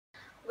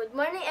Good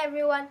morning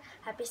everyone,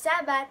 happy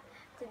Sabbath!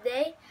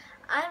 Today,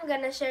 I'm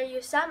gonna share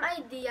you some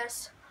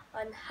ideas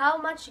on how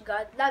much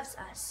God loves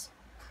us.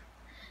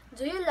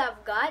 Do you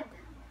love God?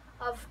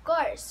 Of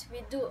course,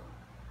 we do.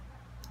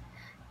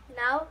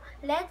 Now,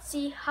 let's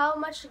see how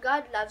much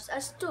God loves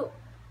us too.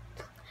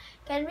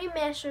 Can we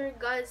measure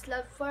God's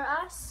love for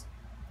us?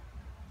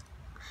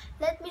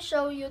 Let me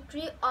show you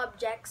 3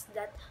 objects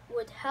that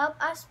would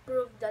help us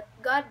prove that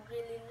God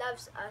really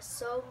loves us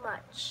so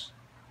much.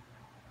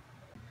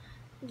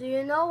 Do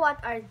you know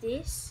what are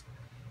these?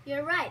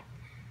 You're right.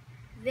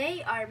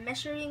 They are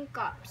measuring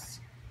cups.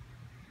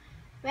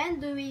 When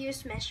do we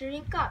use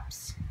measuring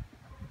cups?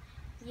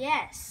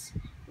 Yes,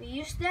 we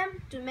use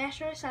them to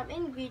measure some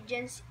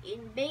ingredients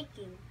in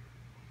baking.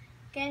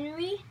 Can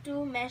we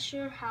too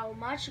measure how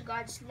much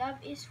God's love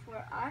is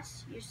for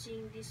us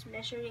using these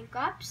measuring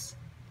cups?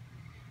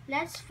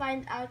 Let's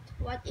find out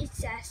what it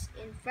says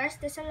in 1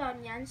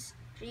 Thessalonians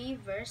 3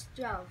 verse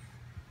 12.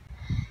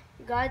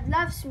 God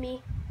loves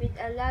me with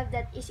a love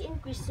that is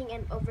increasing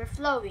and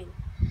overflowing.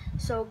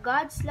 So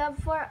God's love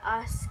for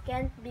us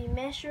can't be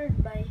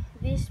measured by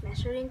these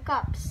measuring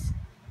cups.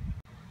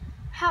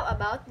 How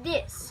about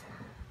this?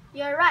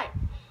 You're right,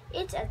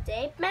 it's a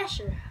tape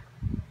measure.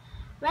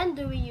 When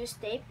do we use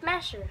tape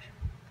measure?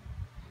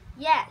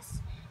 Yes,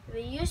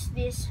 we use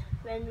this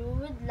when we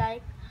would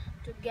like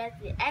to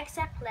get the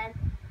exact length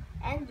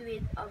and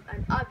width of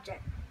an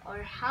object,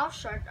 or how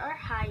short or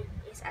high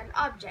is an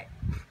object.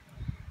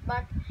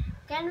 But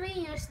can we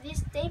use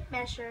this tape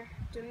measure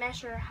to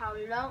measure how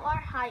long or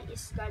high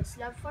is God's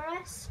love for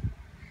us?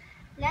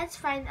 Let's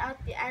find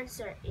out the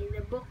answer in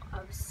the book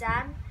of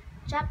Psalm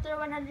chapter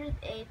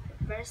 108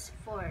 verse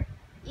 4.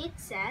 It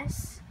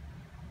says,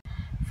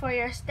 "For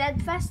your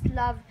steadfast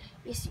love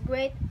is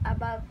great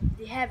above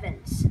the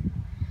heavens.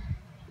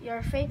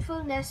 Your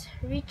faithfulness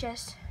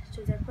reaches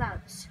to the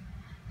clouds."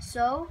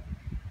 So,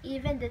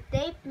 even the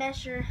tape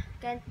measure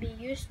can't be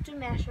used to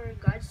measure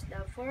God's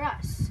love for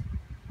us.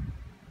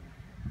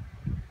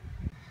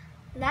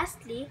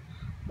 Lastly,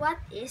 what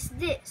is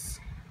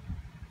this?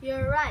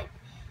 You're right,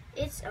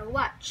 it's a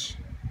watch.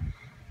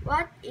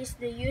 What is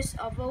the use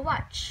of a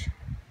watch?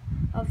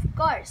 Of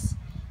course,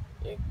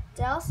 it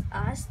tells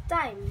us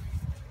time.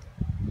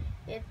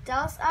 It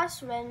tells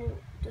us when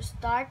to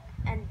start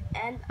and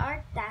end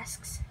our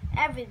tasks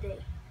every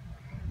day.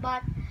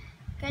 But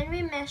can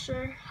we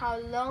measure how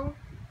long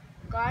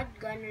God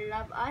gonna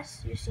love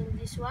us using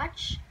this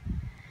watch?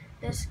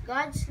 Does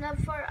God's love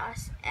for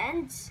us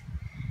ends?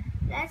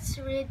 Let's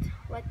read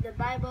what the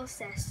Bible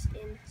says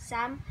in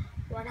Psalm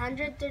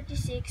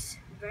 136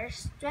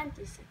 verse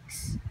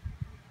 26.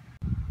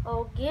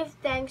 "Oh, give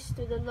thanks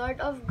to the Lord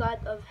of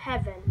God of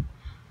heaven,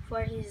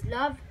 for his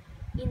love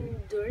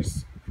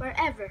endures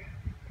forever."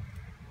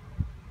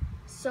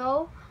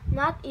 So,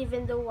 not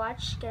even the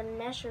watch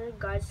can measure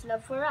God's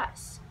love for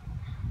us.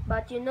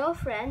 But you know,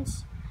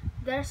 friends,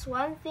 there's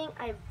one thing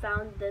I've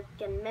found that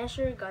can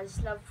measure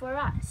God's love for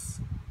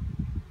us.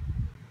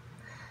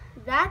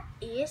 That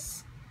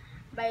is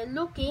by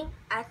looking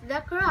at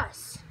the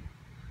cross.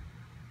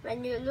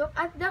 When you look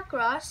at the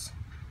cross,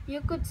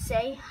 you could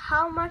say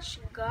how much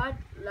God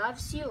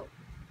loves you.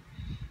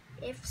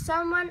 If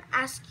someone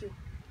asks you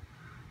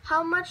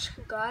how much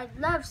God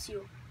loves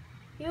you,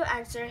 you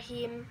answer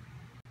him,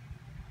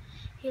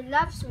 "He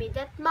loves me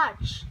that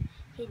much.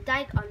 He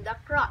died on the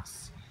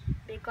cross."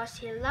 Because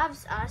He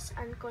loves us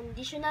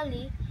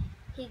unconditionally,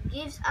 He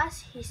gives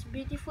us His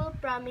beautiful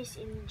promise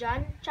in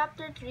John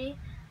chapter 3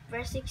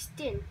 verse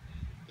 16.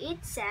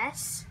 It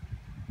says,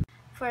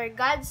 "For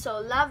God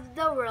so loved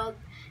the world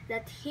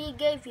that He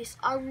gave His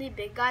only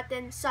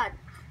begotten Son,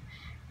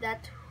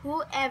 that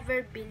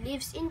whoever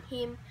believes in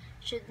Him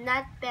should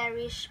not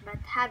perish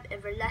but have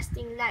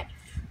everlasting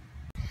life."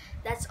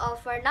 That's all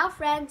for now,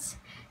 friends.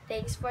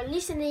 Thanks for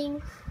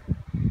listening.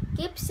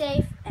 Keep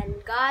safe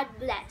and God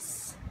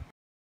bless.